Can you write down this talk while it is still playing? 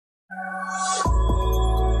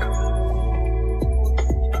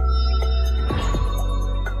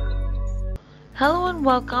Hello and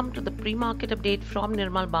welcome to the pre-market update from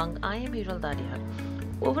Nirmal Bang. I am Daria.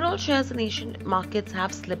 Overall shares in Asian markets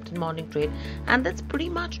have slipped in morning trade, and that's pretty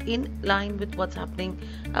much in line with what's happening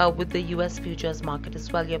with the US futures market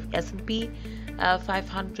as well. You have S&P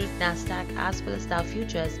 500, Nasdaq as well as Dow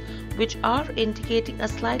futures, which are indicating a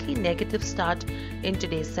slightly negative start in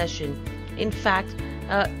today's session. In fact,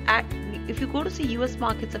 if you go to see US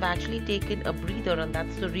markets have actually taken a breather, and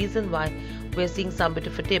that's the reason why we're seeing some bit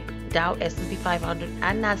of a dip. Dow, S&P 500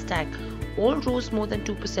 and Nasdaq all rose more than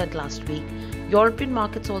 2% last week. European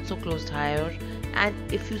markets also closed higher, and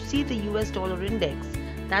if you see the US dollar index,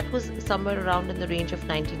 that was somewhere around in the range of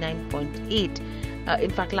 99.8.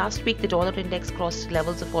 In fact, last week the dollar index crossed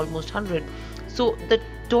levels of almost 100. So the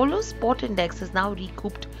dollar spot index has now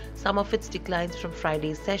recouped some of its declines from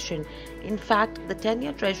Friday's session. In fact, the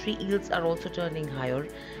 10-year treasury yields are also turning higher,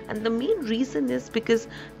 and the main reason is because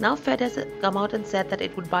now Fed has come out and said that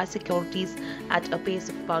it would buy securities at a pace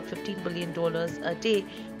of about $15 billion a day,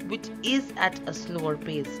 which is at a slower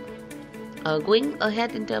pace. Going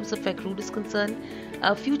ahead in terms of where crude is concerned,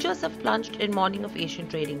 futures have plunged in morning of Asian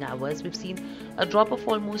trading hours. We've seen a drop of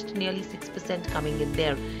almost nearly 6% coming in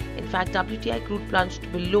there. In fact, WTI crude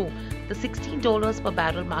plunged below the $16 per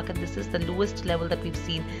barrel mark, and this is the lowest level that we've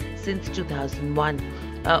seen since 2001.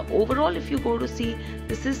 Overall, if you go to see,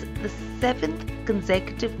 this is the 7th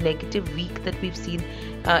consecutive negative week that we've seen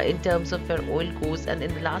in terms of where oil goes, and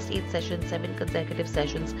in the last 8 sessions, 7 consecutive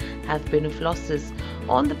sessions have been of losses.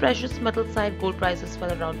 On the precious metal side, gold prices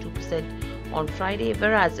fell around 2% on Friday,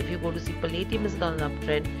 whereas if you go to see, palladium is on an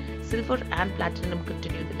uptrend, silver and platinum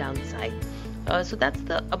continue the downside. So that's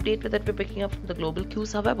the update that we're picking up from the global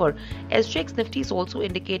cues. However, SGX Nifty is also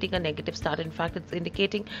indicating a negative start. In fact, it's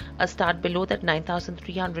indicating a start below that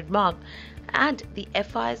 9,300 mark, and the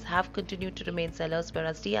FIs have continued to remain sellers,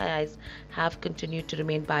 whereas DIIs have continued to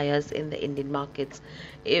remain buyers in the Indian markets.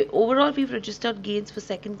 Overall, we've registered gains for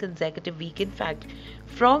second consecutive week. In fact,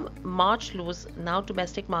 from March lows, now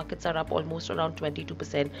domestic markets are up almost around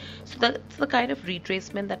 22%. So that's the kind of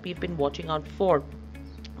retracement that we've been watching out for.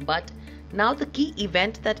 But now the key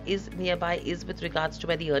event that is nearby is with regards to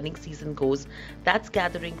where the earnings season goes. That's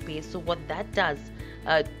gathering pace. So what that does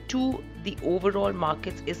to the overall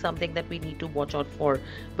markets is something that we need to watch out for,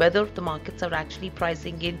 whether the markets are actually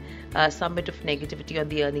pricing in some bit of negativity on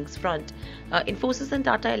the earnings front. Infosys and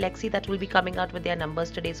Tata Elxsi, that will be coming out with their numbers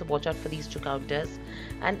today, so watch out for these two counters.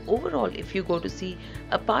 And overall, if you go to see,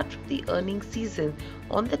 apart from the earnings season,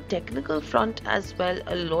 on the technical front as well,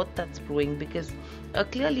 a lot that's brewing, because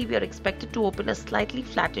clearly we are expected to open a slightly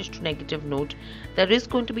flattish to negative note. There is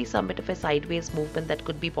going to be some bit of a sideways movement that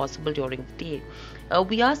could be possible during the day.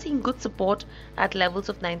 We are seeing good support at levels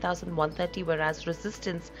of 9,130, whereas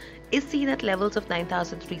resistance is seen at levels of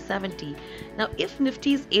 9,370. Now, if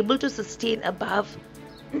Nifty is able to sustain above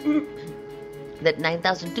that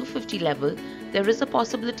 9,250 level, there is a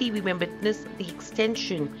possibility we may witness the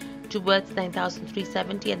extension towards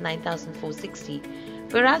 9,370 and 9,460.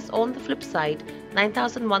 Whereas on the flip side,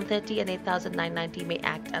 9,130 and 8,990 may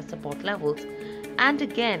act as support levels. And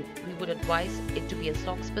again, we would advise it to be a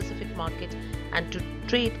stock-specific market and to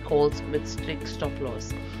trade calls with strict stop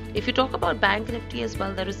loss. If you talk about Bank Nifty as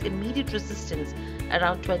well, there is immediate resistance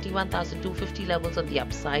around 21,250 levels on the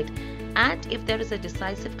upside. And if there is a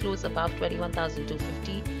decisive close above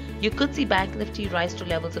 21,250, you could see Bank Nifty rise to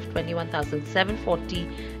levels of 21,740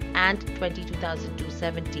 and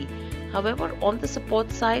 22,270. However, on the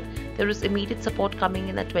support side, there is immediate support coming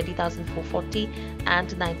in at 20,440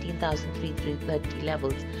 and 19,330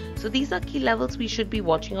 levels. So these are key levels we should be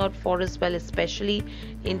watching out for as well, especially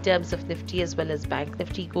in terms of Nifty as well as Bank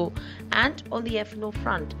Nifty go. And on the F&O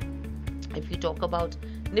front, if you talk about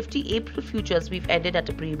Nifty April futures, we've ended at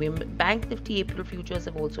a premium. Bank Nifty April futures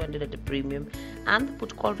have also ended at a premium, and the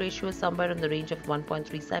put call ratio is somewhere in the range of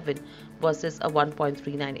 1.37 versus a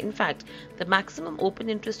 1.39. In fact, the maximum open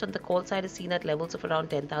interest on the call side is seen at levels of around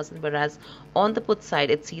 10,000, whereas on the put side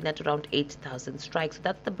it's seen at around 8,000 strikes. So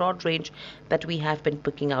that's the broad range that we have been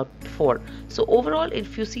picking out for. So overall,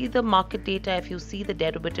 if you see the market data, if you see the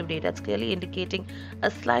derivative data, it's clearly indicating a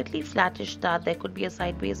slightly flattish start. There could be a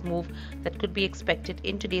sideways move that could be expected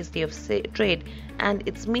in today's day of trade, and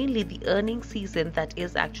it's mainly the earnings season that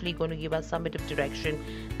is actually going to give us some bit of direction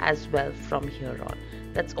as well from here on.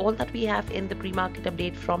 That's all that we have in the pre-market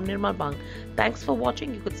update from Nirmal Bang. Thanks for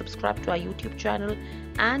watching. You could subscribe to our YouTube channel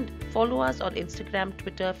and follow us on Instagram,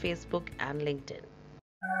 Twitter, Facebook and LinkedIn.